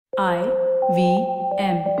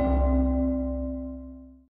IVM.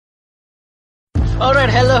 Alright,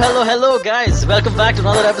 hello guys. Welcome back to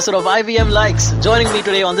another episode of IVM Likes. Joining me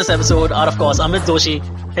today on this episode are of course Amit Doshi.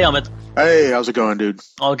 Hey Amit. Hey, how's it going, dude?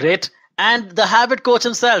 All great. And the habit coach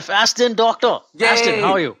himself, Ashton Doctor. Yay! Ashton,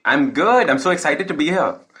 how are you? I'm good. I'm so excited to be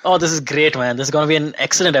here. Oh, this is great, man. This is going to be an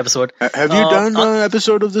excellent episode. Have you done an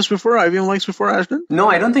episode of this before, IVM Likes before, Ashton? No,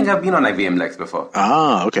 I don't think I've been on IVM Lex before.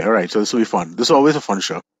 Ah, okay, all right. So this will be fun. This is always a fun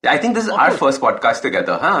show. I think this is our first podcast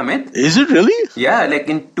together, huh, Amit? Is it really? Yeah, like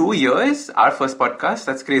in 2 years, our first podcast.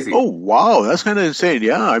 That's crazy. Oh, wow. That's kind of insane.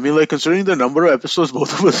 Yeah, I mean, like, considering the number of episodes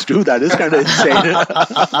both of us do, that is kind of insane.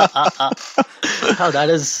 Oh, that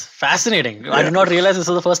is fascinating. I did not realize this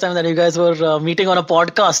was the first time that you guys were meeting on a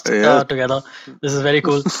podcast together. This is very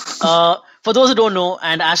cool. For those who don't know,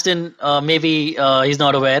 and Ashton, maybe he's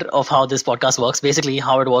not aware of how this podcast works. Basically,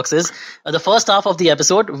 how it works is the first half of the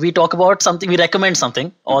episode, we talk about something, we recommend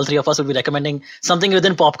something. All three of us will be recommending something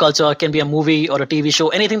within pop culture. It can be a movie or a TV show,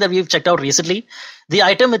 anything that we've checked out recently. The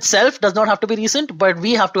item itself does not have to be recent, but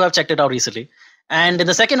we have to have checked it out recently. And in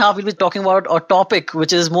the second half, we'll be talking about a topic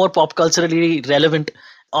which is more pop culturally relevant.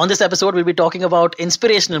 On this episode, we'll be talking about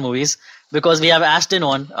inspirational movies because we have Ashton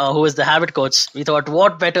on, who is the habit coach. We thought,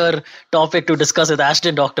 what better topic to discuss with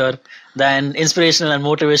Ashton Doctor than inspirational and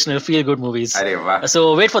motivational feel-good movies.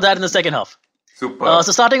 So wait for that in the second half. Super.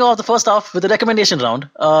 So starting off the first half with the recommendation round.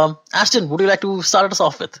 Ashton, would you like to start us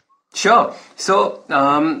off with? Sure. So,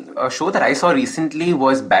 a show that I saw recently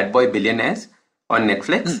was Bad Boy Billionaires on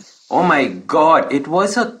Netflix. Oh my God, it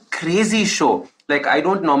was a crazy show. Like, I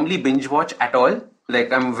don't normally binge watch at all.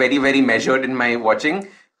 Like, I'm very, very measured in my watching.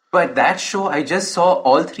 But that show, I just saw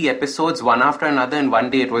all 3 episodes one after another, and one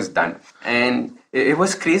day it was done. And it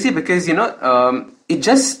was crazy because, it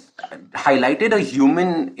just highlighted a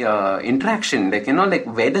human interaction. Like, like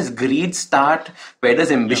where does greed start? Where does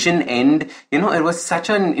ambition end? It was such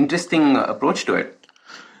an interesting approach to it.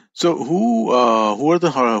 So who are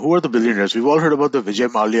the billionaires? We've all heard about the Vijay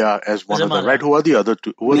Mallya as one of them, right? Who are the other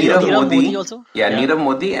two? Nirav Modi also? Yeah, Nirav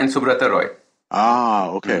Modi and Subrata Roy.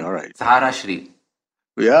 Ah, okay, all right. Sahara Shri.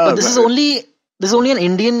 Yeah, but this is only an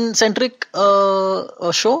Indian-centric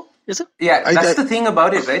show, is it? Yeah, that's the thing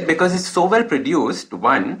about it, right? Because it's so well produced,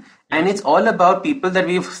 one, and it's all about people that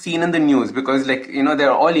we've seen in the news because,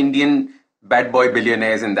 they're all Indian bad boy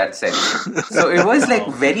billionaires in that sense. So it was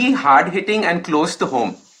very hard-hitting and close to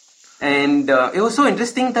home. And it was so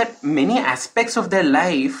interesting that many aspects of their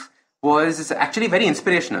life was actually very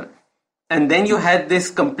inspirational. And then you had this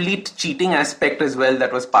complete cheating aspect as well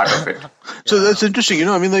that was part of it. So that's interesting.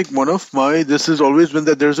 This has always been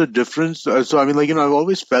that there's a difference. I've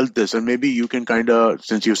always felt this, and maybe you can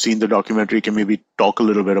since you've seen the documentary, can maybe talk a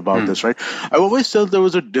little bit about this, right? I've always felt there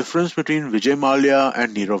was a difference between Vijay Mallya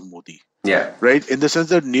and Nirav Modi. Yeah. Right. In the sense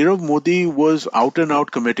that Nirav Modi was out and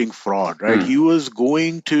out committing fraud, right? He was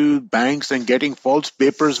going to banks and getting false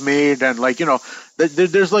papers made, and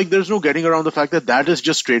there's no getting around the fact that is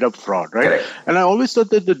just straight up fraud, right? Correct. And I always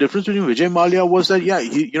thought that the difference between Vijay Mallya was that,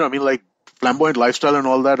 flamboyant lifestyle and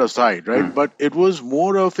all that aside, right? But it was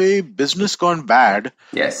more of a business gone bad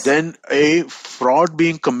than a fraud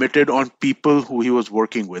being committed on people who he was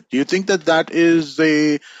working with. Do you think that is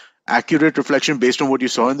a accurate reflection based on what you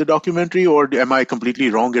saw in the documentary, or am I completely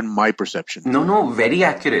wrong in my perception? No, very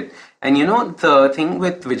accurate. And the thing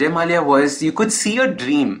with Vijay Mallya was you could see a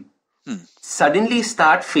dream suddenly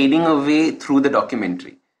start fading away through the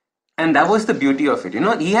documentary. And that was the beauty of it.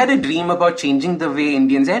 He had a dream about changing the way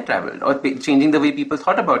Indians air traveled or changing the way people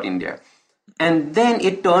thought about India. And then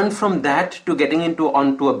it turned from that to getting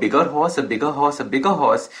onto a bigger horse, a bigger horse, a bigger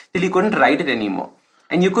horse, till he couldn't ride it anymore.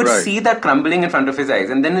 And you could see that crumbling in front of his eyes.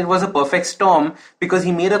 And then it was a perfect storm because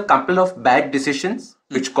he made a couple of bad decisions,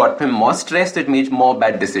 which got him more stressed. It made more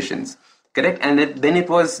bad decisions. Correct? And then it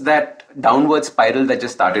was that downward spiral that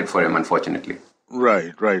just started for him, unfortunately.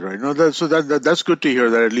 Right. No, that's good to hear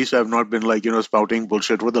that at least I've not been spouting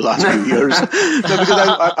bullshit for the last few years. Because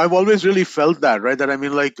I've always really felt that, right? That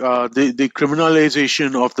the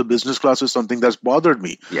criminalization of the business class is something that's bothered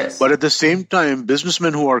me. Yes. But at the same time,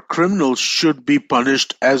 businessmen who are criminals should be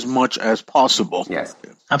punished as much as possible. Yes.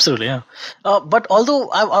 Absolutely, yeah. But although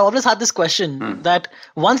I always had this question that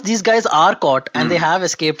once these guys are caught and they have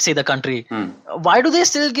escaped, say, the country, why do they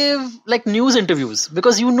still give news interviews?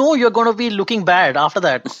 Because you're going to be looking bad after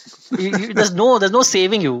that. There's no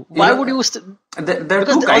saving you. Why would you? There are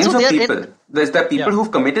two kinds of people. There's the people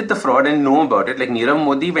who've committed the fraud and know about it. Like Nirav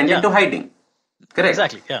Modi went into hiding. Correct.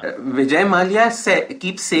 Exactly. Yeah. Vijay Mallya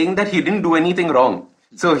keeps saying that he didn't do anything wrong.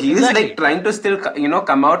 So he is trying to still,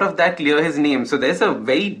 come out of that, clear his name. So there's a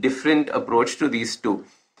very different approach to these two.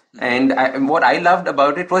 And what I loved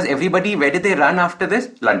about it was everybody, where did they run after this?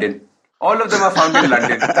 London. All of them are found in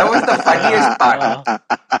London. That was the funniest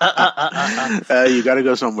part. You got to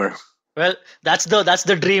go somewhere. Well, that's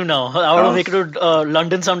the dream now. I want to make it to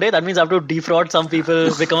London someday. That means I have to defraud some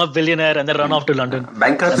people, become a billionaire, and then run off to London.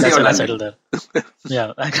 Bankruptcy or London. There.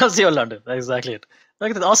 Yeah, bankruptcy or London. Exactly it.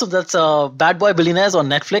 Awesome. That's Bad Boy Billionaires on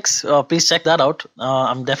Netflix. Please check that out.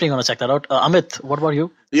 I'm definitely going to check that out. Amit, what about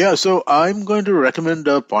you? Yeah, so I'm going to recommend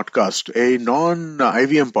a podcast, a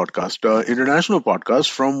non-IVM podcast, international podcast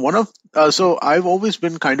from one of. So I've always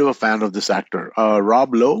been kind of a fan of this actor,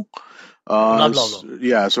 Rob Lowe.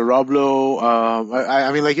 Yeah, so Rob Lowe,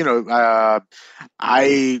 I mean,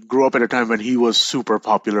 I grew up at a time when he was super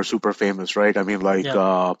popular, super famous, right? I mean,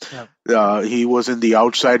 he was in The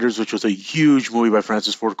Outsiders, which was a huge movie by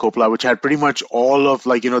Francis Ford Coppola, which had pretty much all of, the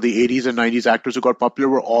 80s and 90s actors who got popular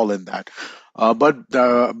were all in that. But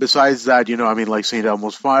besides that, St.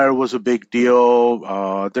 Elmo's Fire was a big deal. There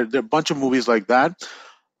are a bunch of movies like that.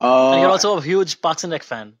 And you're also a huge Parks and Rec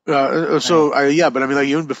fan. But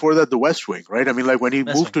even before that, The West Wing, right? When he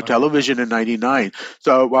moved to television in '99.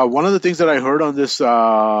 So one of the things that I heard on this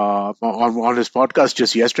on his podcast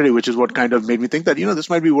just yesterday, which is what kind of made me think that this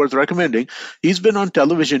might be worth recommending. He's been on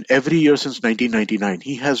television every year since 1999.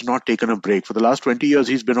 He has not taken a break for the last 20 years.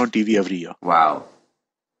 He's been on TV every year. Wow.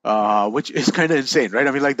 Which is kind of insane,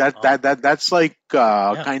 right? That's kind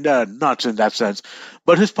of nuts in that sense.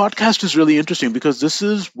 But his podcast is really interesting because this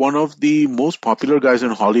is one of the most popular guys in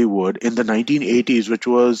Hollywood in the 1980s, which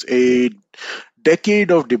was a decade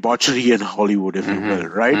of debauchery in Hollywood, if you will,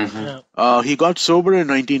 right? Mm-hmm. He got sober in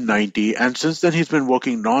 1990, and since then he's been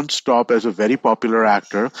working nonstop as a very popular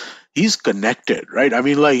actor. He's connected, right?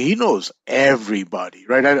 He knows everybody,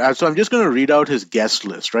 right? So I'm just going to read out his guest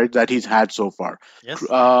list, right, that he's had so far. Yes.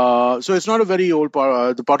 So it's not a very old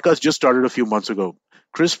the podcast just started a few months ago.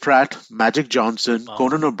 Chris Pratt, Magic Johnson,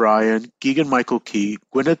 Conan O'Brien, Keegan-Michael Key,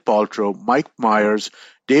 Gwyneth Paltrow, Mike Myers,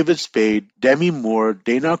 David Spade, Demi Moore,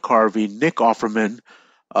 Dana Carvey, Nick Offerman,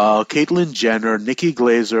 Caitlyn Jenner, Nikki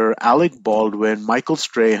Glaser, Alec Baldwin, Michael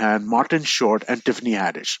Strahan, Martin Short, and Tiffany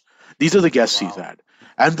Haddish. These are the guests he's had.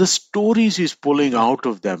 And the stories he's pulling out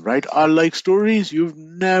of them, right, are like stories you've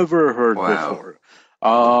never heard before.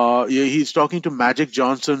 He's talking to Magic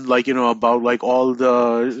Johnson, about all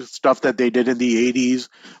the stuff that they did in the 80s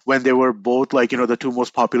when they were both the two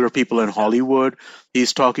most popular people in Hollywood.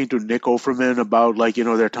 He's talking to Nick Offerman about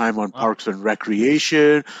their time on Parks and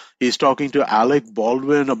Recreation. He's talking to Alec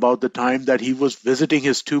Baldwin about the time that he was visiting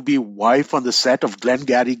his to-be wife on the set of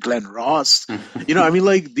Glengarry Glen Ross.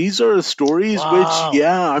 These are stories which,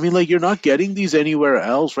 you're not getting these anywhere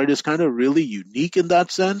else, right? It's kind of really unique in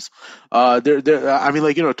that sense.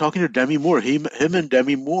 Talking to Demi Moore, him and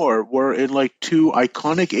Demi Moore were in two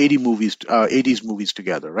iconic 80s movies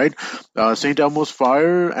together, right? St. Elmo's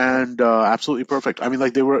Fire and Absolutely Perfect.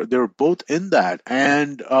 They were both in that,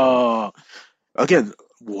 and again,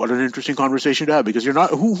 what an interesting conversation to have, because you're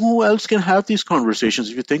not who else can have these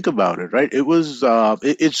conversations if you think about it, right? It was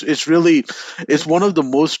it's one of the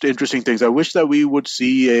most interesting things. I wish that we would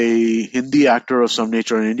see a Hindi actor of some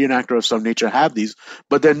nature, an Indian actor of some nature have these,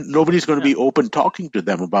 but then nobody's going to be open talking to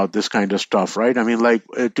them about this kind of stuff, right?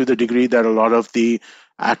 To the degree that a lot of the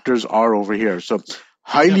actors are over here. So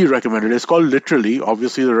highly recommended. It's called Literally.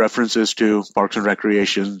 Obviously, the reference is to Parks and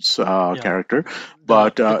Recreation's character,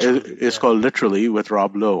 but it's called Literally with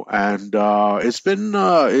Rob Lowe. And it's been,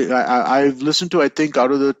 I've listened to, I think,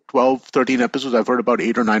 out of the 12, 13 episodes, I've heard about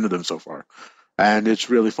 8 or 9 of them so far. And it's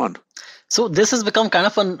really fun. So this has become kind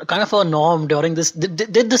of a norm during this.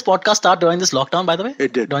 Did this podcast start during this lockdown, by the way?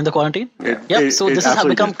 It did. During the quarantine? So this has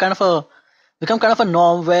become kind of a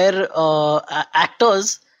norm where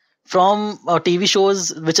actors from TV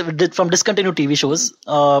shows from discontinued TV shows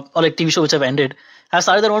or TV shows which have ended have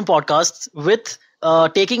started their own podcasts with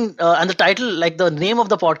taking and the title, the name of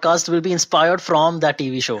the podcast will be inspired from that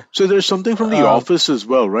TV show. So there's something from The Office as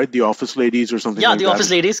well, right? The Office Ladies or something. Yeah, The Office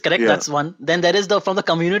Ladies, correct. Yeah. That's one. Then there is from the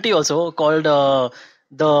Community also called the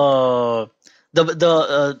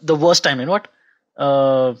worst timeline. What?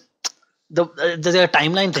 There's a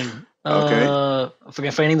timeline thing. Okay.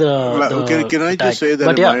 Finding can I just say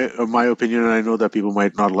that in my opinion, and I know that people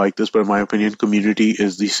might not like this, but in my opinion, Community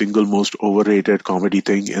is the single most overrated comedy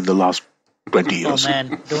thing in the last 20 years. Oh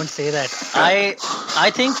man, don't say that. I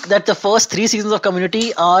think that the first 3 seasons of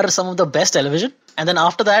Community are some of the best television. And then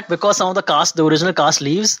after that, because some of the original cast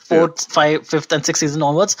leaves, 4th, 5th, and 6th season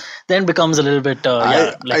onwards, then becomes a little bit, So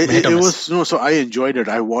I enjoyed it.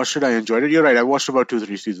 I watched it. I enjoyed it. You're right. I watched about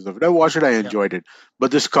 2-3 seasons of it. I watched it. I enjoyed it.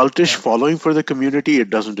 But this cultish following for the Community, it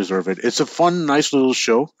doesn't deserve it. It's a fun, nice little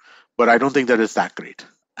show, but I don't think that it's that great.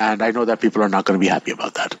 And I know that people are not going to be happy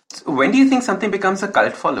about that. So when do you think something becomes a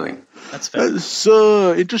cult following? That's fair.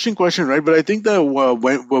 So interesting question, right? But I think that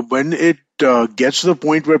when it gets to the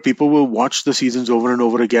point where people will watch the seasons over and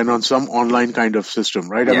over again on some online kind of system,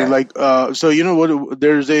 right? I mean, like, so you know what?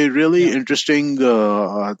 There's a really interesting.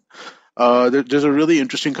 There's a really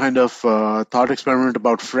interesting kind of thought experiment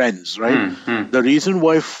about Friends, right? The reason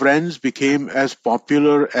why Friends became as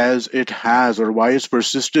popular as it has, or why it's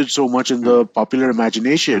persisted so much in the popular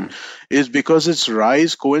imagination, is because its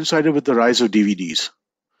rise coincided with the rise of DVDs.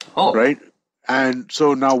 Oh. Right? And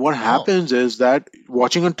so now what happens is that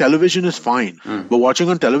watching on television is fine, but watching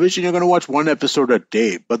on television, you're going to watch one episode a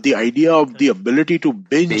day. But the idea of the ability to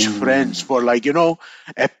binge Friends for, like, you know,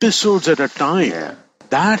 episodes at a time,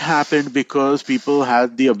 that happened because people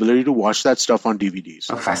had the ability to watch that stuff on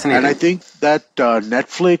DVDs. Oh, fascinating. And I think that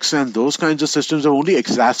Netflix and those kinds of systems have only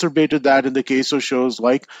exacerbated that in the case of shows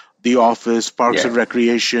like The Office, Parks and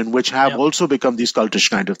Recreation, which have also become these cultish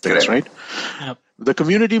kind of things, right? Yep. The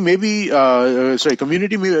community community I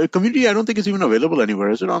don't think is even available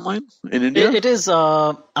anywhere. Is it online in India? It is,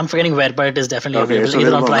 I'm forgetting where, but it is definitely available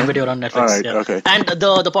either on Prime Video or on Netflix. All right, okay. And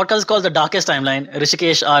the podcast is called The Darkest Timeline.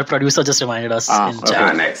 Rishikesh, our producer, just reminded us in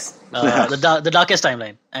chat. Nice. The Darkest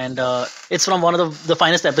Timeline. And it's from one of the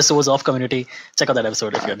finest episodes of Community. Check out that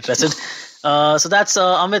episode if you're interested. So that's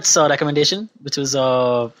Amit's recommendation, which was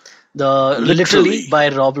Literally by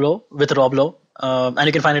Rob Lowe, with Rob Lowe. And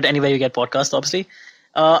you can find it anywhere you get podcasts, obviously.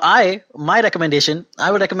 My recommendation,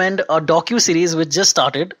 I would recommend a docu-series which just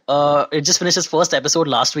started. It just finished its first episode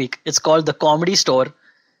last week. It's called The Comedy Store,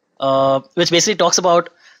 which basically talks about...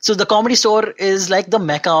 So the Comedy Store is like the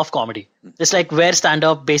mecca of comedy. It's like where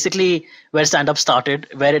stand-up started,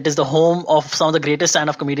 where it is the home of some of the greatest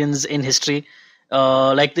stand-up comedians in history.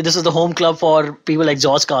 Like this is the home club for people like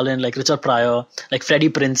George Carlin, like Richard Pryor, like Freddie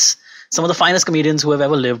Prinze, some of the finest comedians who have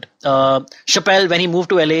ever lived. Chappelle, when he moved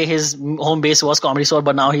to LA, his home base was Comedy Store,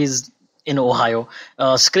 but now he's in Ohio.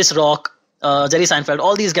 Chris Rock, Jerry Seinfeld,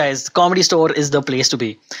 all these guys, Comedy Store is the place to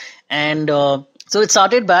be. And so it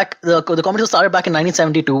started back, the Comedy Store started back in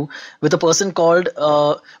 1972 with a person called,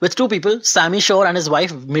 with two people, Sammy Shore and his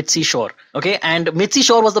wife, Mitzi Shore. Okay, and Mitzi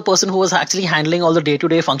Shore was the person who was actually handling all the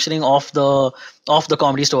day-to-day functioning of the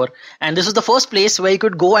Comedy Store. And this was the first place where you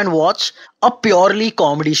could go and watch a purely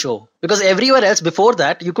comedy show. Because everywhere else before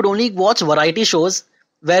that, you could only watch variety shows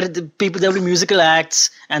where there'll be musical acts,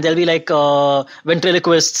 and there'll be like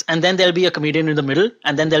ventriloquists, and then there'll be a comedian in the middle,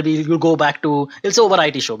 and then you'll go back to, it's a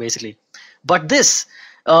variety show basically. But this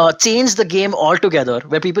changed the game altogether,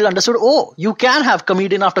 where people understood, oh, you can have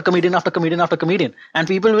comedian after comedian after comedian after comedian, and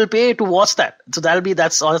people will pay to watch that. So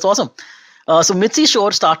that's awesome. So Mitzi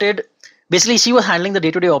Shore started, basically she was handling the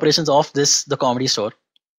day-to-day operations of the Comedy Store.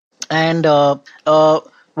 And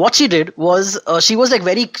what she did was she was like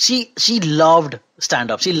she loved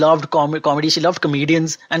stand-up. She loved comedy. She loved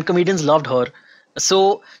comedians, and comedians loved her.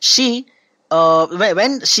 So she,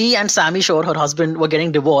 when she and Sammy Shore, her husband, were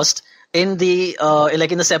getting divorced, in the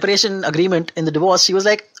separation agreement in the divorce, she was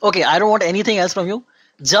like, okay, I don't want anything else from you.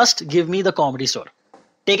 Just give me the Comedy Store.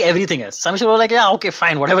 Take everything else. Sammy Shore was like, yeah, okay,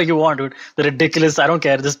 fine, whatever you want, dude. The ridiculous, I don't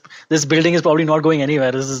care. This building is probably not going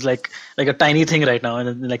anywhere. This is like a tiny thing right now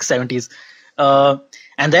in like 70s.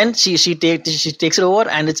 And then she takes it over,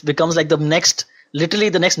 and it becomes like literally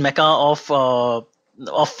the next mecca of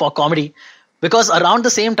comedy. Because around the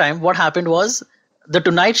same time, what happened was, The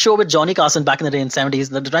Tonight Show with Johnny Carson back in the day in the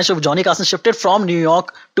 70s, The Tonight Show with Johnny Carson shifted from New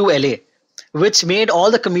York to LA, which made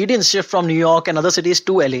all the comedians shift from New York and other cities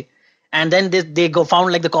to LA. And then they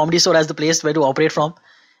found like the Comedy Store as the place where to operate from.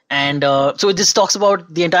 And so this talks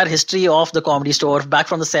about the entire history of the Comedy Store back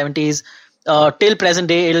from the 70s till present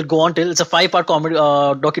day. It'll go on till, it's a 5-part comedy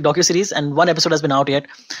docu-series, and one episode has been out yet.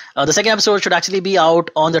 The second episode should actually be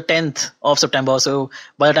out on the 10th of September. So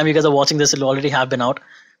by the time you guys are watching this, it'll already have been out.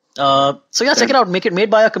 So yeah, check it out. Made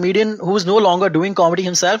by a comedian who's no longer doing comedy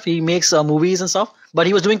himself. He makes movies and stuff, but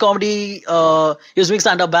he was doing comedy. He was doing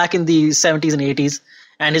stand-up back in the 70s and 80s,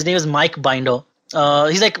 and his name is Mike Binder.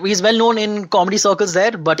 He's well known in comedy circles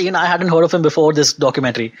there, but even I hadn't heard of him before this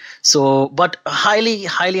documentary. So, but highly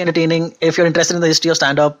entertaining. If you're interested in the history of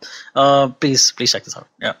stand-up, please check this out.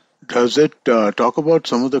 Yeah. Does it talk about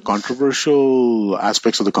some of the controversial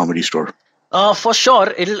aspects of the Comedy Store? For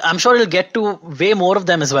sure, I'm sure it'll get to way more of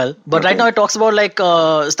them as well. But right now it talks about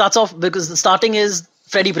starts off because starting is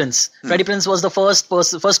Freddie Prinze. Freddie Prinze was the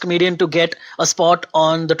first comedian to get a spot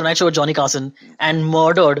on The Tonight Show with Johnny Carson and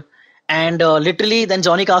murdered. And literally then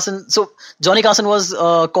Johnny Carson was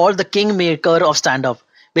called the kingmaker of stand-up.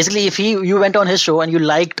 Basically, if you went on his show and he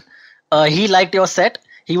liked your set,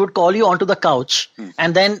 he would call you onto the couch,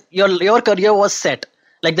 and then your career was set.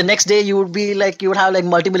 like the next day you would be like, you would have like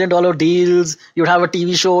multi-million-dollar deals, you would have a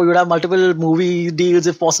TV show, you would have multiple movie deals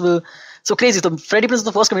if possible. So crazy. So Freddie Prinze is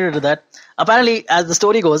the first comedian to do that. Apparently, as the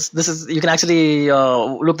story goes, this is, you can actually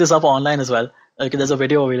look this up online as well. There's a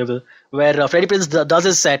video available where Freddie Prinze does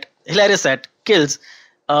his set, hilarious set, kills.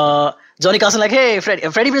 Johnny Carson like, hey, Freddie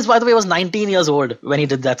Prinze, by the way, was 19 years old when he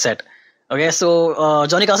did that set. Okay, so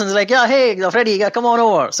Johnny Carson is like, yeah, hey, Freddie, come on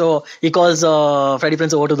over. So he calls Freddie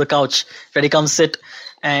Prinze over to the couch. Freddie comes sit,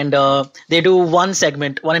 and they do one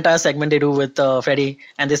entire segment they do with Freddie,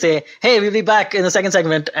 and they say, hey, we'll be back in the second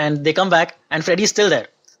segment, and they come back, and Freddie's still there.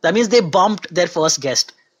 That means they bumped their first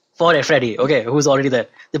guest for Freddie, okay, who's already there.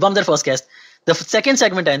 They bumped their first guest. The second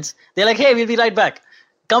segment ends. They're like, hey, we'll be right back.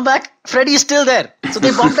 Come back, Freddie is still there. So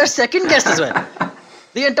they bumped their second guest as well.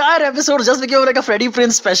 The entire episode just became like a Freddie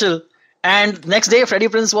Prinze special. And next day, Freddie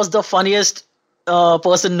Prinze was the funniest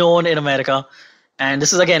person known in America. And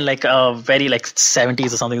this is again like very like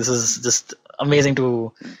 70s or something. This is just amazing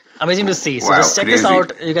to see. So just check this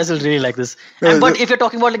out. You guys will really like this. But if you're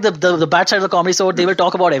talking about like the bad side of the Comedy Store, they will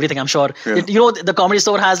talk about everything, I'm sure. Yeah. The Comedy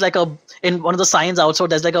Store has like in one of the signs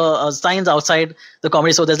outside, there's like a signs outside the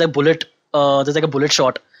Comedy Store, there's like there's like a bullet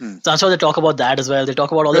shot. So I'm sure they talk about that as well. They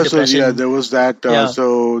talk about all the depression. So, there was that.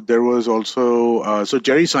 So there was also. So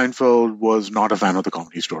Jerry Seinfeld was not a fan of the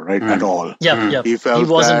Comedy Store, right? At all. Yeah. He felt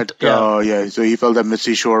So he felt that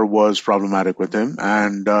Mitzi Shore was problematic with him,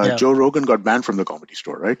 and Joe Rogan got banned from the Comedy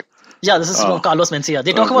Store, right? Yeah, this is from Carlos Mencia.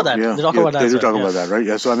 They talk about that. They talk about that. They do talk about that, right?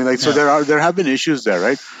 Yeah. So I mean, like, so there have been issues there,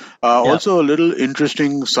 right? Also, a little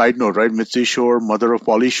interesting side note, right? Mitzi Shore, mother of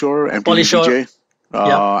Pauly Shore, MTV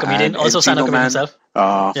comedian, also stand-up comedian himself.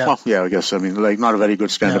 I guess. I mean, like, not a very good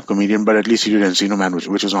stand-up comedian, but at least he did Encino Man,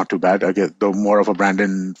 which was not too bad. I get though more of a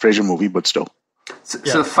Brandon Fraser movie, but still.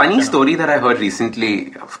 So funny story that I heard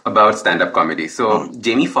recently about stand-up comedy. So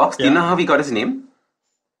Jamie Foxx, do you know how he got his name?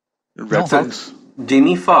 Red Fox.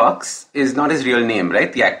 Jamie Foxx is not his real name,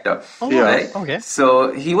 right? The actor. Right? Okay.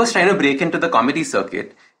 So he was trying to break into the comedy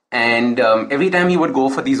circuit. And every time he would go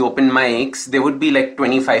for these open mics, there would be like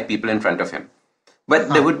 25 people in front of him. But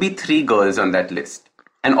there would be 3 girls on that list.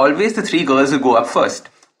 And always the 3 girls would go up first.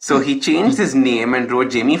 So he changed his name and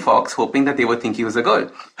wrote Jamie Foxx, hoping that they would think he was a girl.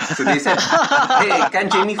 So they said, hey, can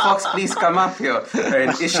Jamie Foxx please come up here?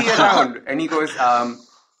 And is she around? And he goes, all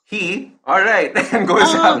right, and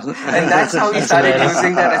goes up. And that's how he started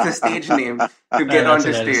using that as a stage name to get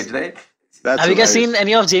onto stage, right? Have you guys seen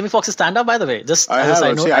any of Jamie Foxx's stand-up, by the way? Just I have.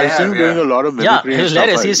 I've seen him doing a lot of mimicry. Yeah, he's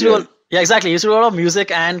hilarious. He used to do, exactly. He used to do a lot of music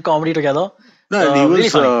and comedy together.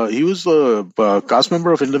 No, he was a cast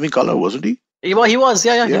member of In Living Color, wasn't he? He was, He was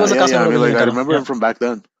a cast member. I remember him from back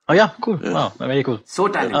then. Oh yeah, cool. Yeah. Wow, very cool. So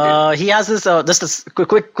talented. He has this. Just a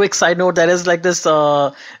quick side note. There is like this. He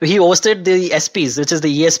hosted the ESPYs, which is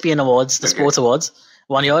the ESPN Awards, the sports awards,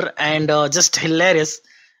 one year, and just hilarious.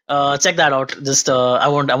 Check that out. Just I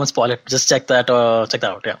won't spoil it. Just check that out.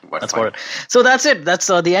 Yeah, that's about it. So that's it. That's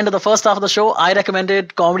the end of the first half of the show. I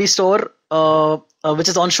recommended Comedy Store, which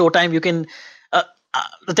is on Showtime. You can.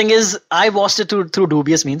 The thing is, I watched it through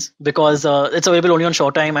dubious means because it's available only on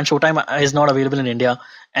Showtime, and Showtime is not available in India.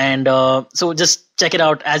 And so just check it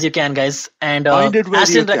out as you can, guys. And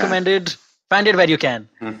Ashton recommended. Find it where you can.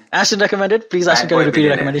 Ashton recommended. Please, Ashton, can you repeat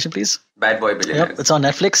your recommendation, please? Bad Boy Billionaires. Yep, it's on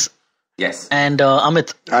Netflix. Yes. And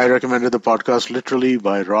Amit. I recommended the podcast Literally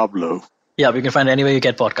by Rob Lowe. Yeah, we can find it anywhere you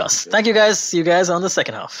get podcasts. Thank you guys. See you guys on the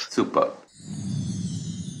second half. Super.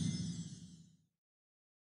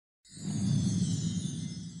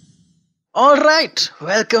 All right,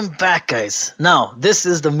 welcome back, guys. Now, this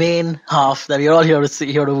is the main half that we're all here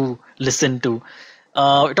to listen to.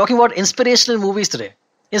 We're talking about inspirational movies today.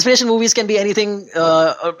 Inspirational movies can be anything.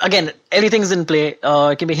 Again, everything's in play.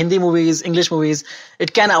 It can be Hindi movies, English movies.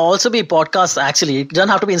 It can also be podcasts, actually. It doesn't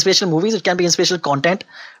have to be inspirational movies. It can be inspirational content.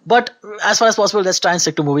 But as far as possible, let's try and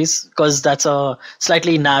stick to movies because that's a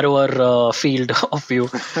slightly narrower field of view.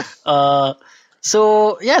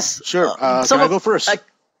 So, yes. Sure. Can I go first?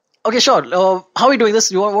 Okay, sure. How are we doing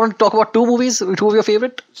this? You want to talk about 2 movies? 2 of your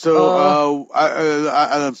favorite? So,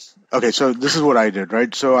 okay, so this is what I did,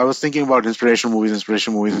 right? So I was thinking about inspirational movies.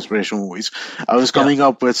 I was coming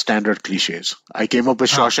up with standard cliches. I came up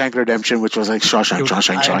with Shawshank Redemption, which was like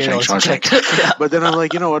Shawshank. Yeah. But then I'm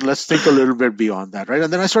like, you know what? Let's think a little bit beyond that, right?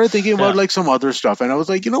 And then I started thinking about like some other stuff. And I was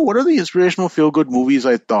like, you know, what are the inspirational feel-good movies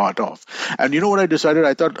I thought of? And you know what I decided?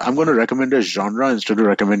 I thought I'm going to recommend a genre instead of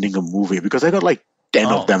recommending a movie because I got like 10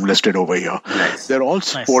 of them listed over here. Nice. They're all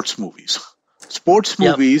sports movies. Sports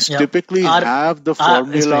movies typically have the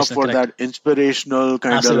formula for that inspirational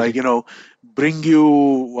kind of like, you know, bring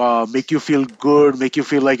you, make you feel good, make you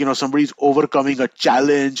feel like, you know, somebody's overcoming a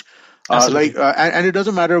challenge. And it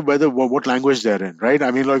doesn't matter what language they're in, right?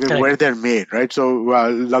 I mean, like where they're made, right? So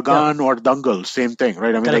Lagan or Dangal, same thing,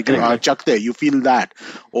 right? I mean, Chak De, you feel that.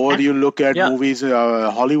 Or you look at movies,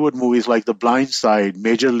 Hollywood movies like The Blind Side,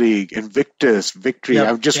 Major League, Invictus, Victory.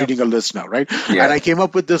 I'm just reading a list now, right? And I came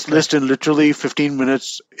up with this list in literally 15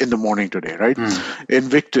 minutes in the morning today, right?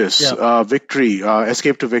 Invictus, Victory,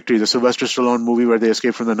 Escape to Victory, the Sylvester Stallone movie where they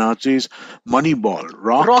escape from the Nazis, Moneyball,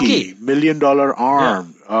 Rocky. $1 Million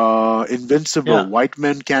Arm, Invincible, White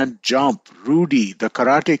Men Can't Jump, Rudy, The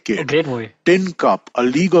Karate Kid, great movie, Tin Cup, A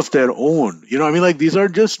League of Their Own. You know, I mean, like these are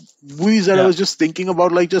just movies that I was just thinking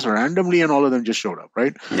about, like just randomly, and all of them just showed up,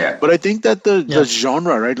 right? But I think that the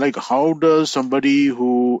genre, right? Like, how does somebody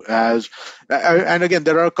who has, and again,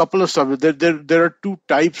 there are a couple of stuff. There are two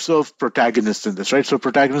types of protagonists in this, right? So,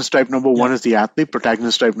 protagonist type number one is the athlete.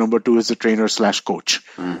 Protagonist type number two is the trainer/coach,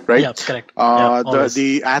 right? Yeah, correct.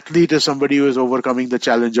 The athlete is somebody who is overcoming the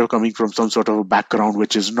challenge of coming from some sort of a background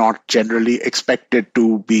which is not generally expected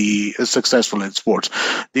to be successful in sports.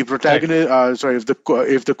 The protagonist,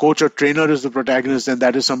 if the coach or trainer is the protagonist, then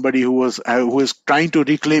that is somebody who is trying to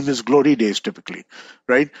reclaim his glory days, typically,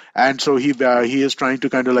 right? And so he is trying to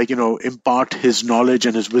kind of like impart his knowledge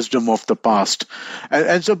and his wisdom of the past.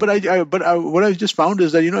 And so, what I just found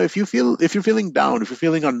is that if you're feeling down, if you're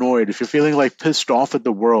feeling annoyed, if you're feeling like pissed off at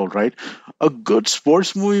the world, right, a good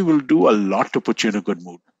sports movie will do a lot to put you in a good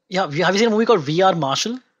mood. Yeah, have you seen a movie called V.R.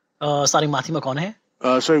 Marshall, starring Matthew McConaughey?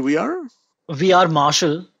 Sorry, V.R.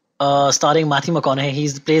 Marshall, starring Matthew McConaughey. He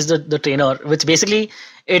plays the trainer, which basically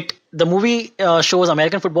the movie shows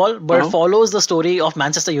American football, but it follows the story of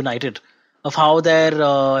Manchester United, of how their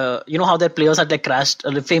how their players had like crashed,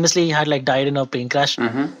 famously had like died in a plane crash.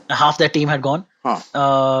 Half their team had gone.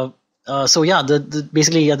 So yeah,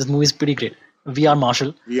 basically this movie is pretty great. V.R.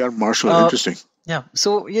 Marshall. Interesting. Yeah.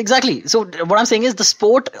 So exactly. So what I'm saying is the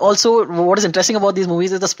sport also. What is interesting about these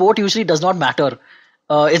movies is the sport usually does not matter.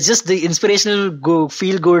 It's just the inspirational,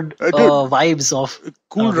 feel good vibes of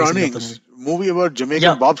Cool Runnings, movie about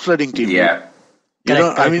Jamaican bobsledding team. Yeah.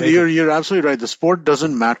 Correct, I mean, you're absolutely right. The sport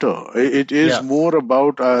doesn't matter. It is more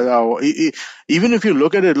about even if you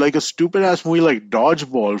look at it, like a stupid ass movie like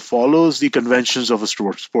Dodgeball follows the conventions of a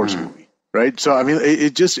sports movie. Right, so I mean,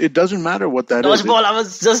 it doesn't matter what that is. Dodgeball. I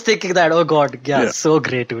was just thinking that. Oh God, so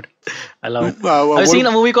great, dude. I love it. I've seen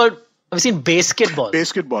a movie called. I've seen Basketball.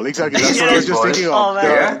 Basketball, exactly. That's what I was just thinking of.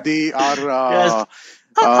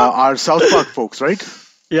 Our South Park folks, right?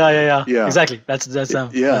 Yeah. Exactly. That's so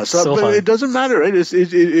fun. It doesn't matter, right?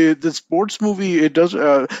 The sports movie. It does.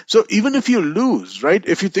 So even if you lose, right?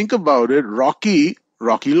 If you think about it, Rocky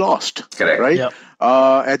lost. Correct. Right. Yep.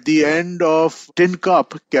 At the end of Tin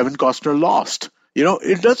Cup, Kevin Costner lost.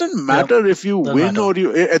 It doesn't matter if you win or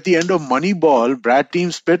you. At the end of Moneyball, Brad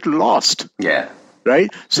Team Spit lost. Yeah.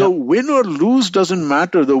 Right? So win or lose doesn't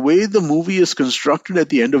matter. The way the movie is constructed, at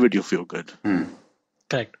the end of it, you feel good.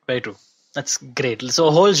 Correct. Very true. That's great. So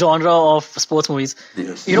a whole genre of sports movies.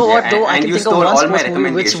 Yes. You know what though? I can think of one sports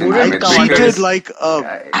movie which wouldn't come under cheated like they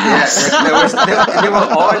were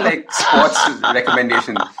all like sports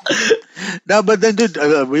recommendations. No, but then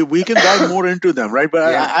we can dive more into them, right?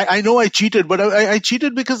 But I know I cheated, but I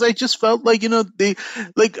cheated because I just felt like I don't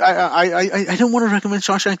want to recommend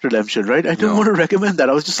Shawshank Redemption, right? I didn't want to recommend that.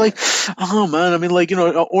 I was just like, oh man, I mean, like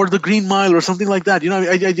or The Green Mile or something like that.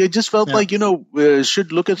 I just felt like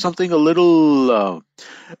should look at something a little.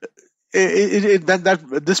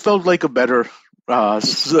 This felt like a better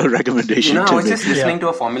recommendation. I was just listening to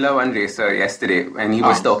a Formula One racer yesterday, and he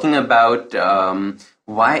was talking about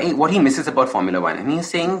what he misses about Formula One, and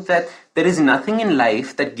he's saying that there is nothing in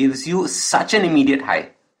life that gives you such an immediate high.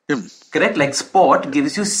 Correct? Like sport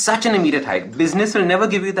gives you such an immediate high. Business will never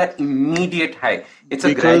give you that immediate high. It's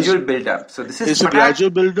a gradual build-up. So it's a gradual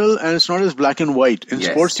build-up, and it's not as black and white. In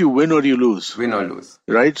sports, you win or you lose. Win or lose.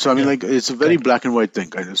 Right? So I mean, like it's a very black and white thing,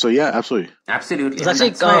 kind of. So yeah, absolutely. Absolutely. It's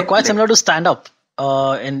actually quite similar to stand-up.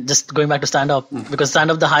 And just going back to stand-up, because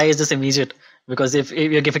stand-up, the high is just immediate. Because if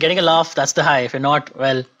you're getting a laugh, that's the high. If you're not,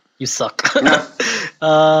 well, you suck.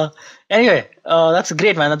 Anyway, that's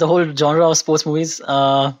great, man. The whole genre of sports movies.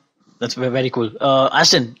 That's very cool.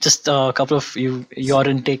 Ashton, just a couple of your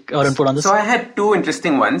input on this. So I had two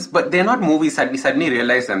interesting ones, but they're not movies. We suddenly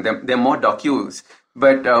realized them. They're more docus.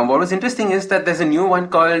 But what was interesting is that there's a new one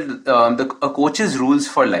called A Coach's Rules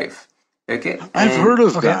for Life. Okay, I've heard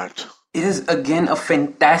of that. It is again a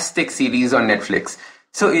fantastic series on Netflix.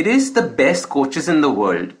 So it is the best coaches in the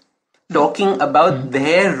world talking about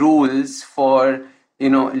their rules for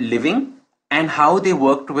living and how they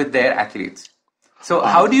worked with their athletes. So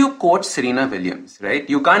how do you coach Serena Williams, right?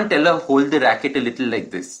 You can't tell her, hold the racket a little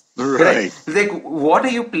like this. Right. It's like, what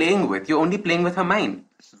are you playing with? You're only playing with her mind.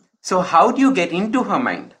 So how do you get into her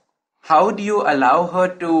mind? How do you allow her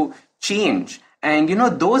to change? And,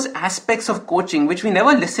 those aspects of coaching, which we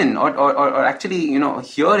never listen or actually,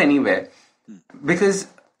 hear anywhere. Because,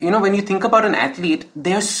 when you think about an athlete,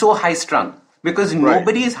 they're so high strung because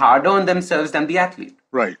nobody is harder on themselves than the athlete.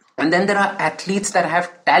 Right. And then there are athletes that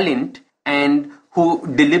have talent and who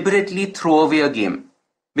deliberately throw away a game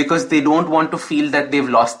because they don't want to feel that they've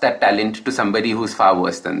lost that talent to somebody who's far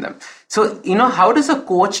worse than them. So, how does a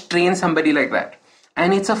coach train somebody like that?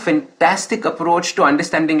 And it's a fantastic approach to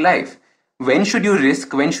understanding life. When should you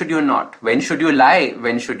risk? When should you not? When should you lie?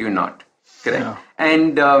 When should you not? Correct. Yeah.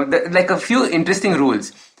 And like a few interesting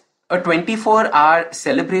rules. A 24-hour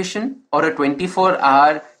celebration or a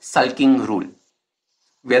 24-hour sulking rule.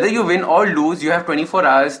 Whether you win or lose, you have 24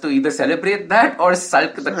 hours to either celebrate that or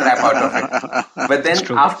sulk the crap out of it. But then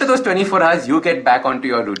after those 24 hours, you get back onto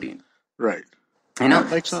your routine. Right.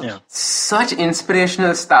 Makes sense. Yeah. Such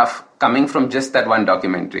inspirational stuff coming from just that one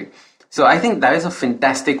documentary. So I think that is a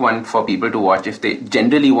fantastic one for people to watch if they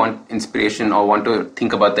generally want inspiration or want to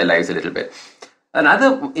think about their lives a little bit.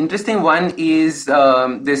 Another interesting one is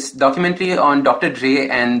this documentary on Dr. Dre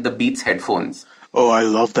and the Beats headphones. Oh, I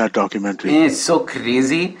love that documentary. It's so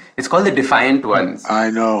crazy. It's called The Defiant Ones.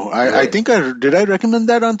 I know. I think did I recommend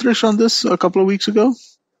that, Antrish, on this a couple of weeks ago?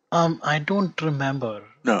 I don't remember.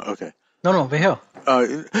 No, okay. No, we're here.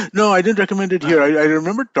 No, I didn't recommend it here. I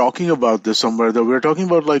remember talking about this somewhere. Though we were talking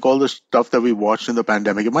about like all the stuff that we watched in the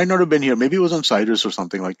pandemic. It might not have been here. Maybe it was on Cyrus or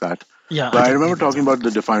something like that. Yeah. But I remember talking about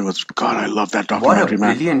The Defiant Ones. God, I love that documentary, man.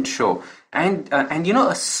 What a brilliant show. And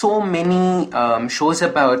so many shows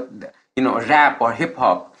about rap or hip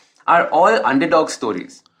hop are all underdog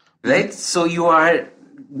stories, right? So you are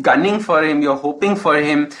gunning for him, you're hoping for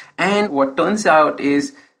him, and what turns out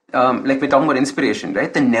is like we're talking about inspiration,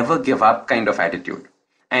 right? The never give up kind of attitude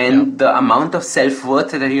and the amount of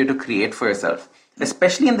self-worth that you have to create for yourself,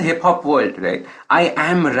 especially in the hip hop world, right? I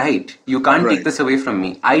am right. You can't take this away from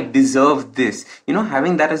me. I deserve this.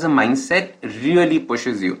 Having that as a mindset really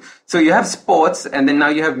pushes you. So you have sports and then now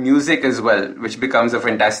you have music as well, which becomes a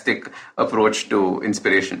fantastic approach to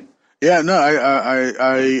inspiration. Yeah, no,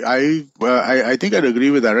 I think I'd agree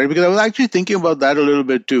with that, right? Because I was actually thinking about that a little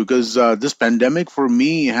bit too, because this pandemic for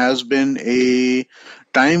me has been a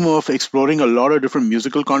time of exploring a lot of different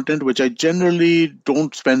musical content, which I generally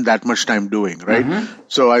don't spend that much time doing, right? Mm-hmm.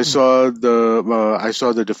 So I saw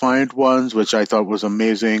the Defiant Ones, which I thought was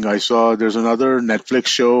amazing. There's another Netflix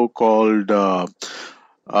show called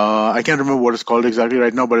I can't remember what it's called exactly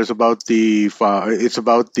right now, but it's about the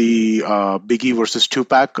Biggie versus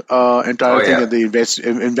Tupac entire thing and the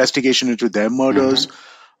investigation into their murders.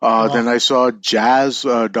 Mm-hmm. Then I saw jazz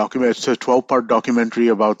document. It's a 12-part documentary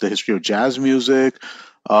about the history of jazz music.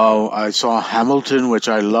 I saw Hamilton, which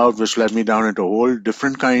I loved, which led me down into a whole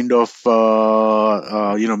different kind of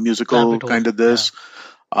musical kind of this. Yeah.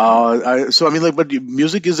 But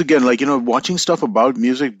music is again watching stuff about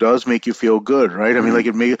music does make you feel good, right? I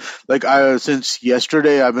mean, since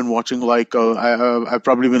yesterday I've been watching I've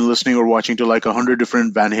probably been listening or watching to 100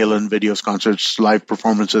 different Van Halen videos, concerts, live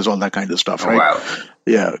performances, all that kind of stuff, right? Wow.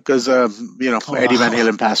 Yeah, because Eddie Van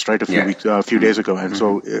Halen passed a few days ago, and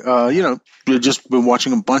so we've just been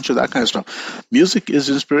watching a bunch of that kind of stuff. Music is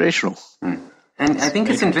inspirational. And I think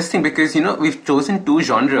it's interesting because, we've chosen two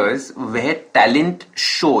genres where talent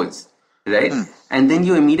shows, right? And then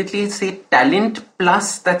you immediately say talent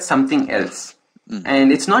plus that's something else.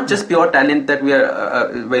 And it's not just pure talent that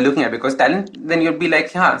we're looking at, because talent, then you'd be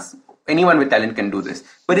like, anyone with talent can do this.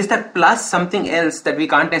 But is that plus something else that we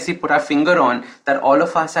can't necessarily put our finger on that all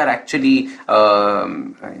of us are actually,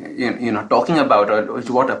 talking about or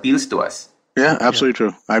what appeals to us? Yeah, absolutely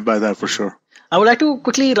true. I buy that for sure. I would like to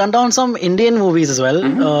quickly run down some Indian movies as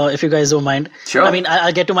well, if you guys don't mind. Sure. I mean,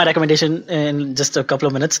 I'll get to my recommendation in just a couple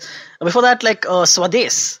of minutes. Before that,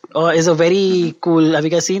 Swades is a very cool... Have you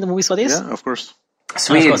guys seen the movie Swades? Yeah, of course.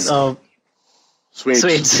 Swades.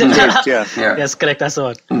 Swades. Yeah. Yes, correct. That's the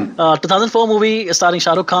one. 2004 movie starring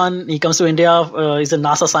Shah Rukh Khan. He comes to India. He's a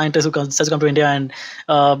NASA scientist who says to come to India and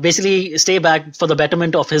basically stay back for the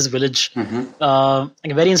betterment of his village.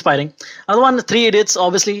 Very inspiring. Another one, Three Idiots,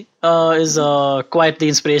 obviously, is quite the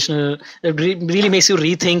inspirational. It really makes you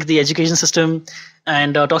rethink the education system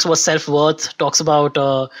and talks about self-worth, talks about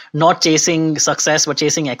not chasing success but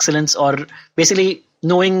chasing excellence, or basically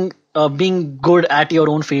knowing being good at your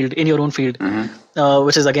own field, in your own field,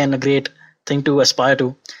 which is again a great thing to aspire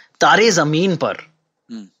to. Tare Zameen Par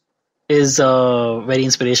is very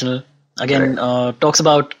inspirational. Again, talks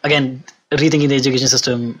about rethinking the education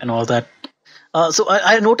system and all that. So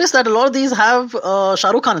I noticed that a lot of these have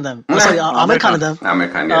Shah Rukh Khan in them. Amir Khan in them. Amir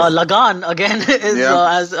Khan, yes. Lagan again is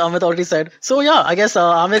as Amit already said. So yeah, I guess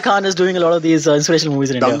Amir Khan is doing a lot of these inspirational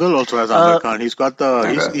movies in India. Dangal also has Amir Khan. He's got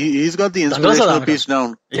the he's got the inspirational piece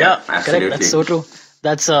down. Yeah, correct. That's so true.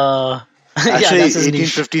 That's actually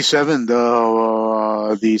 1857,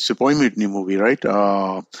 the Sepoy Mutiny movie, right?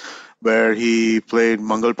 Where he played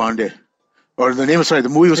Mangal Pandey. Or the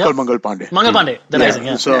movie was called Mangal Pandey. Mangal Pandey, The Rising,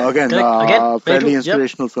 yeah. So again, fairly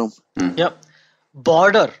inspirational film. Yep.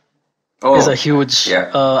 Border is a huge,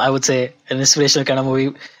 I would say, an inspirational kind of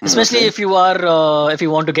movie. Especially if you want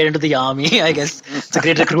to get into the army, I guess. It's a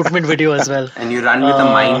great recruitment video as well. And you run with a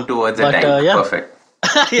mind towards a tank. Perfect.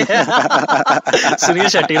 Sunil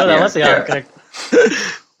Shetty, that was, correct.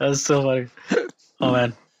 That was so funny. Oh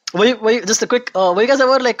man. Were you, just a quick, were you guys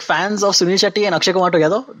ever like fans of Sunil Shetty and Akshay Kumar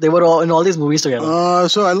together? They were all in all these movies together.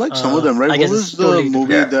 So I like some of them, right? What was the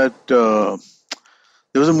movie that,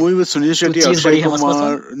 there was a movie with Sunil Shetty, Akshay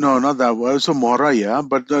Kumar. No, not that one. So Mohra,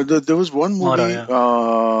 but there was one movie,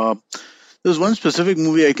 there was one specific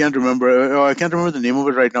movie I can't remember. I can't remember the name of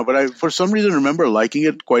it right now, but I, for some reason, remember liking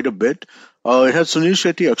it quite a bit. It had Sunil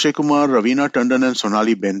Shetty, Akshay Kumar, Raveena Tandon, and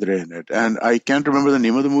Sonali Bendre in it. And I can't remember the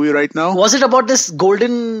name of the movie right now. Was it about this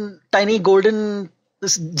tiny golden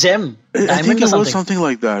this gem? I think it was something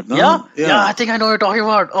like that. No? Yeah, I think I know what you're talking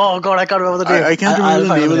about. Oh, God, I can't remember the name. I can't remember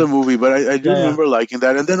the name of the movie, but I do remember liking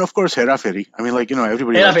that. And then, of course, Hera Fairy. I mean,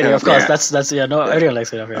 everybody Hera Fairy, of course. Everyone likes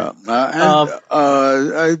Hera Fairy.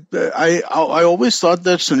 I always thought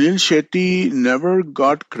that Sunil Shetty never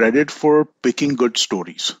got credit for picking good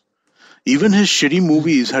stories. Even his shitty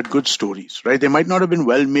movies had good stories, right? They might not have been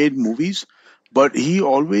well-made movies, but he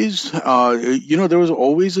always, there was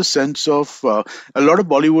always a sense of a lot of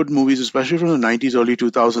Bollywood movies, especially from the 90s, early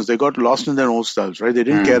 2000s, they got lost in their old styles, right? They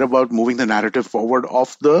didn't care about moving the narrative forward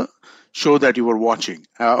of the show that you were watching,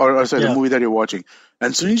 the movie that you're watching.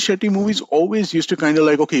 And Sunil Shetty movies always used to kind of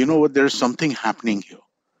like, okay, you know what, there's something happening here.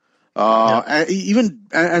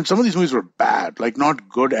 And some of these movies were bad, like not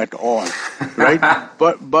good at all, right?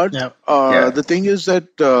 But the thing is that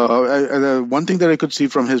one thing that I could see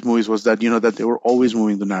from his movies was that that they were always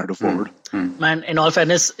moving the narrative forward. Man, in all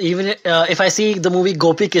fairness, even if I see the movie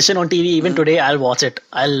Gopi Kishan on TV even today, I'll watch it.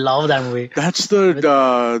 I love that movie. That's the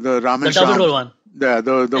Raman the double role one. Yeah,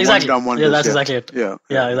 the exactly. One dumb one. Yeah, that's exactly it. Yeah,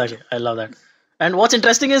 exactly. I love that. And what's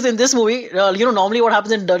interesting is in this movie, normally what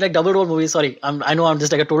happens in like double role movies, I know I'm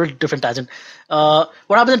just like a total different tangent. What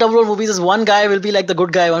happens in double role movies is one guy will be like the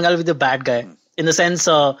good guy, one guy will be the bad guy. In the sense,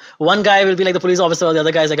 one guy will be like the police officer, the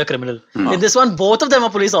other guy is like a criminal. In this one, both of them are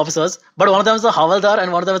police officers, but one of them is a Havaldar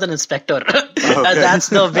and one of them is an inspector. And that's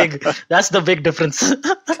the big difference.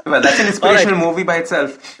 Well, that's an inspirational movie by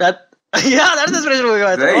itself. That's an inspirational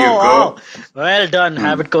movie. There you go. Wow. Well done,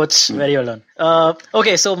 Habit Coach. Very well done.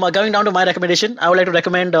 Okay, so going down to my recommendation, I would like to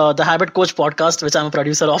recommend the Habit Coach podcast, which I'm a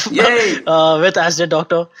producer of. Yay! With Ashdin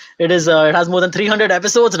Doctor. It has more than 300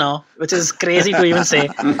 episodes now, which is crazy to even say.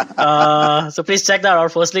 So please check that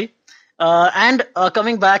out firstly. And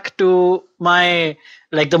coming back to my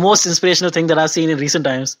the most inspirational thing that I've seen in recent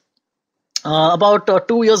times. About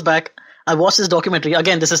 2 years back, I watched this documentary.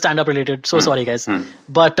 Again, this is stand-up related, so sorry guys.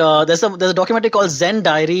 But there's a documentary called Zen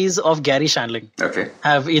Diaries of Gary Shandling. Okay.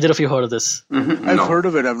 Have either of you heard of this? I've heard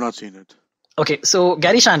of it. I've not seen it. Okay, so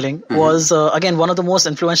Gary Shandling was, again, one of the most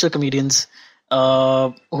influential comedians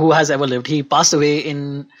who has ever lived. He passed away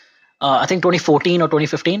in, I think, 2014 or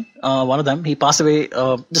 2015. One of them. He passed away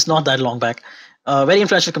just not that long back. Very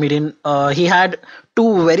influential comedian. He had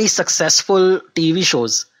two very successful TV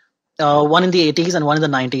shows. One in the 80s and one in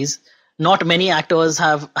the 90s. Not many actors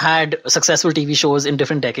have had successful TV shows in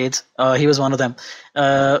different decades. He was one of them.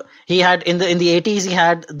 He had in the 80s. He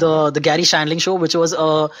had the Gary Shandling Show, which was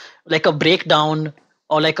like a breakdown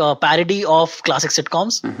or like a parody of classic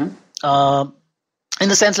sitcoms. In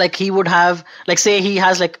the sense, like he would have, like say he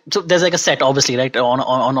has so there's like a set, obviously, right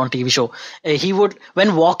on TV show. He would,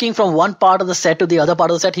 when walking from one part of the set to the other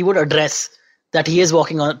part of the set, he would address that he is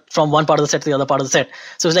walking on from one part of the set to the other part of the set.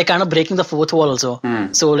 So it's like kind of breaking the fourth wall also.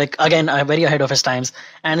 So like, again, very ahead of his times.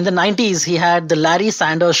 And in the 90s, he had the Larry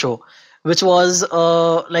Sanders Show, which was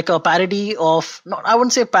like a parody of, not I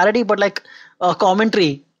wouldn't say parody, but like a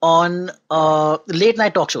commentary on late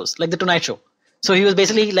night talk shows, like The Tonight Show. So he was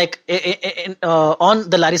basically like on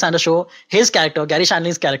the Larry Sanders Show, his character, Gary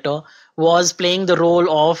Shandling's character, was playing the role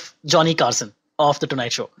of Johnny Carson of The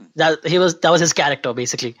Tonight Show. That was his character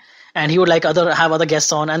basically. And he would have other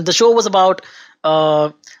guests on. And the show was about,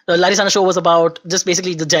 the Larry Sanders Show was about just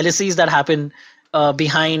basically the jealousies that happen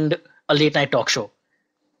behind a late night talk show.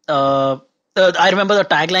 I remember the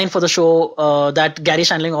tagline for the show that Gary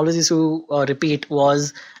Shandling always used to repeat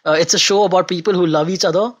was, "It's a show about people who love each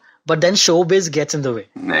other, but then showbiz gets in the way."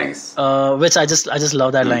 Nice. Which I just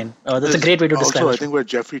love that line. That's a great way to describe it. Also, I think where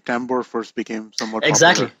Jeffrey Tambor first became somewhat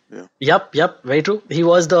exactly. popular. Yeah. Yep. Very true. He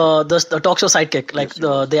was the talk show sidekick, like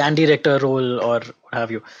the Andy Richter role or what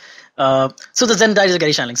have you. So then that is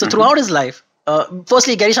Gary Shandling. So throughout his life,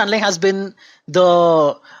 firstly, Gary Shandling has been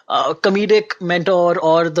the comedic mentor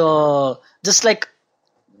or the just like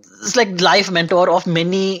life mentor of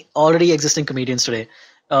many already existing comedians today.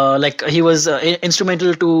 Like he was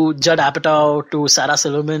instrumental to Judd Apatow, to Sarah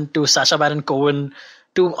Silverman, to Sacha Baron Cohen,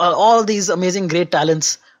 to all these amazing great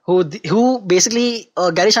talents who basically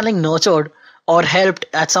Gary Shandling nurtured or helped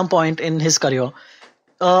at some point in his career.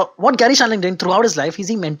 What Gary Shandling did throughout his life is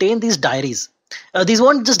he maintained these diaries. These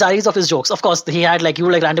weren't just diaries of his jokes. Of course, he had he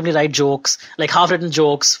would randomly write jokes, like half-written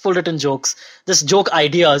jokes, full-written jokes, just joke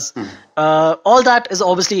ideas. All that is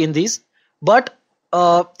obviously in these. But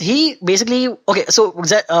he basically So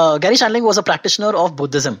Gary Shandling was a practitioner of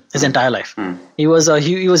Buddhism his entire life. He was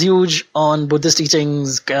huge on Buddhist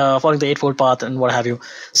teachings, following the Eightfold Path and what have you.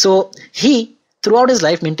 So he throughout his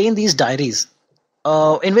life maintained these diaries,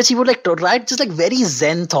 in which he would write just very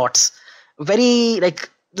Zen thoughts, very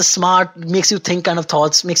the smart, makes you think kind of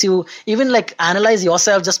thoughts, makes you even analyze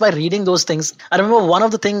yourself just by reading those things. I remember one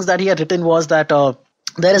of the things that he had written was that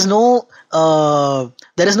there is no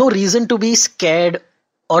reason to be scared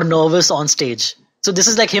or nervous on stage. So this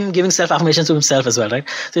is him giving self-affirmations to himself as well, right?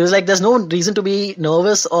 So he was there's no reason to be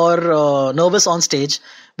nervous or nervous on stage,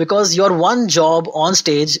 because your one job on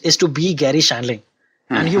stage is to be Gary Shandling.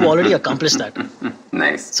 And you've already accomplished that.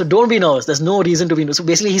 Nice. So don't be nervous. There's no reason to be nervous. So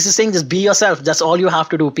basically, he's just saying, just be yourself. That's all you have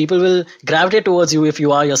to do. People will gravitate towards you if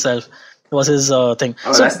you are yourself. Was his thing.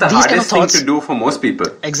 Oh, so that's the hardest thing to do for most people.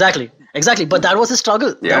 Exactly. But that was his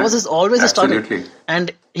struggle. Yeah, that was always his struggle.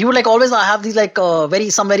 And he would always have these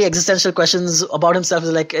very existential questions about himself.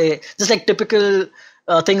 Just typical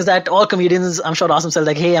things that all comedians, I'm sure, ask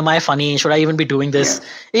themselves, hey, am I funny? Should I even be doing this?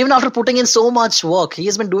 Yeah. Even after putting in so much work,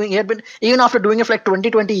 even after doing it for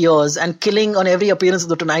 20 years and killing on every appearance of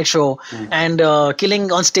the Tonight Show and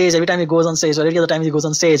killing on stage every time he goes on stage or every other time he goes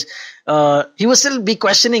on stage, he would still be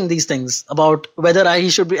questioning these things about whether he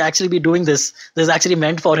should actually be doing this is actually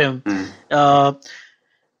meant for him.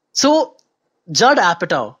 So Judd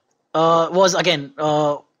Apatow was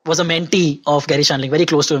a mentee of Gary Shandling, very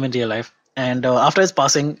close to him in real life. And after his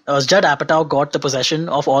passing, Judd Apatow got the possession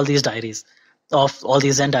of all these diaries, of all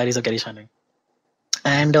these Zen diaries of Gary Shandling.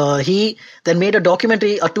 And he then made a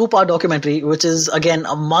 2-part documentary, which is, again,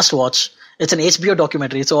 a must-watch. It's an HBO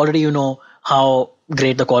documentary, so already you know how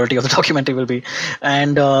great the quality of the documentary will be.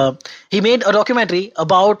 And he made a documentary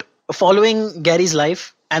about following Gary's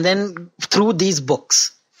life, and then through these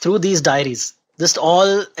books, through these diaries. Just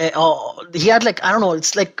all, he had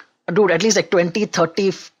it's dude, at least 20,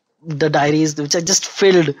 30 the diaries, which are just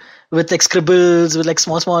filled with scribbles, with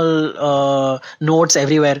small notes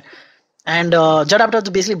everywhere. And Judd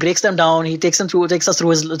Apatow basically breaks them down. He takes us through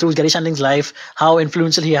Gary Shandling's life, how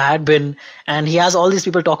influential he had been, and he has all these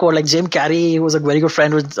people talk about Jim Carrey, who was a very good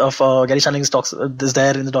friend of Gary Shandling's, talks is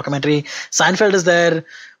there in the documentary. Seinfeld is there.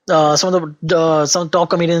 Some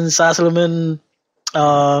top comedians, Sarah Silverman,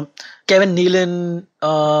 Kevin Nealon,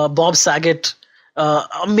 Bob Saget.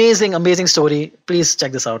 Amazing story. Please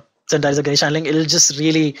check this out. Zen Diaries of Gary Shandling. It'll just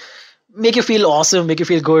really make you feel awesome, make you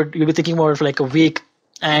feel good. You'll be thinking about it for a week,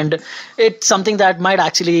 and it's something that might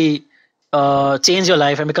actually change your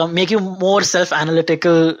life and make you more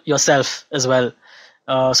self-analytical yourself as well.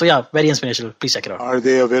 So yeah, very inspirational. Please check it out. Are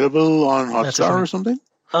they available on Hotstar or something?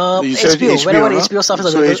 You said HBO, wherever HBO stuff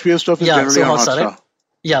is available. So HBO stuff is generally on Hotstar. Right?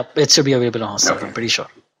 Yeah, it should be available on Hotstar. Okay. I'm pretty sure.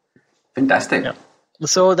 Fantastic. Yeah.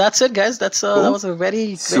 So that's it, guys. That was a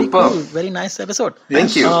very cool, very nice episode.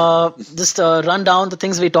 Thank you. Just run down the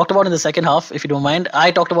things we talked about in the second half, if you don't mind. I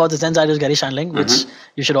talked about the Zen Diaries of Gary Shandling, which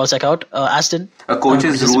you should all check out. Ashton. A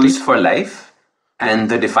Coach's Rules for Life and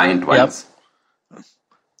The Defiant Ones. Yep.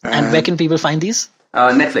 And where can people find these?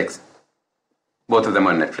 Netflix. Both of them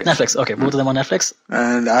on Netflix. Okay. Both of them on Netflix.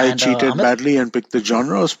 And I cheated badly and picked the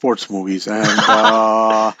genre of sports movies. And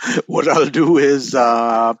what I'll do is...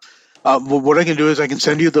 what I can do is I can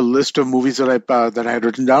send you the list of movies that I had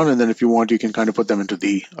written down, and then if you want, you can kind of put them into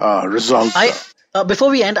the results. Before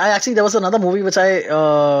we end, there was another movie which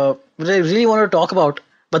I really wanted to talk about,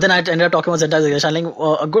 but then I ended up talking about Zen Diaries of Gary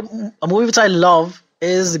Shandling. A movie which I love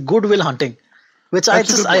is Good Will Hunting, which I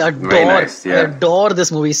adore. Nice, yeah. I adore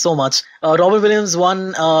this movie so much. Robin Williams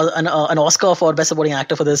won an Oscar for Best Supporting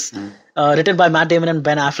Actor for this, written by Matt Damon and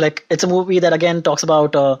Ben Affleck. It's a movie that again talks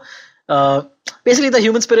about basically the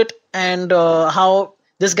human spirit and how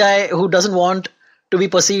this guy who doesn't want to be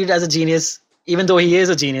perceived as a genius, even though he is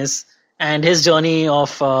a genius, and his journey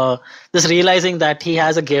of just realizing that he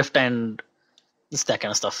has a gift and just that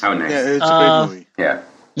kind of stuff. Oh, nice. Yeah, it's a great movie. Yeah.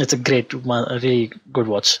 It's a really good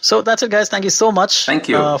watch. So that's it, guys. Thank you so much. Thank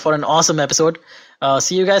you. For an awesome episode.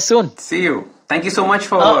 See you guys soon. See you. Thank you so much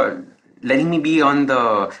for letting me be on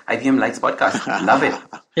the IVM Likes podcast. Love it.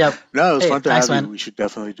 Yeah. No, it was fun to thanks, have man. you. We should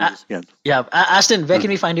definitely do this again. Yeah. Ashton, where can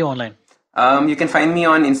we find you online? You can find me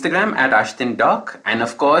on Instagram at AshtonDoc, and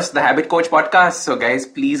of course the Habit Coach podcast. So guys,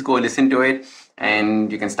 please go listen to it, and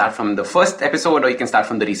you can start from the first episode or you can start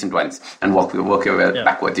from the recent ones and work your way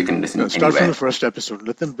backwards. You can listen Start anywhere. from the first episode.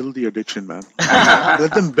 Let them build the addiction, man.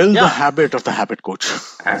 Let them build the habit of the Habit Coach.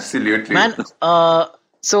 Absolutely. Man,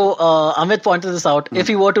 so Amit pointed this out. If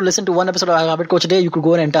you were to listen to one episode of Habit Coach a day, you could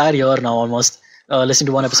go an entire year now almost. Listen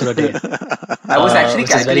to one episode a day. I was actually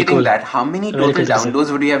which is very calculating cool. that. How many Very total cool to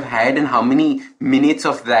downloads would we have had and how many minutes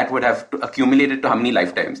of that would have accumulated to how many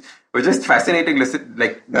lifetimes? It was just fascinating doing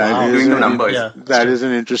the numbers. Yeah. That is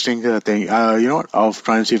an interesting thing. You know what? I'll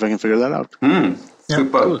try and see if I can figure that out. Yeah,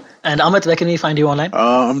 Super. cool. And Amit, where can we find you online?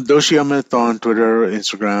 I'm Doshi Amit on Twitter,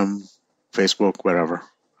 Instagram, Facebook, wherever.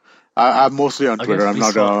 I'm mostly on Twitter. I'm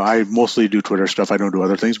not. I mostly do Twitter stuff. I don't do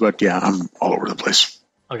other things, but yeah, I'm all over the place.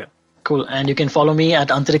 Okay, cool. And you can follow me at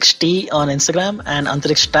AntarikshT on Instagram and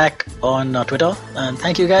AntarikshTac on Twitter. And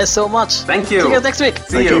thank you guys so much. Thank you. See you guys next week.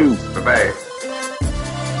 See you. Bye-bye.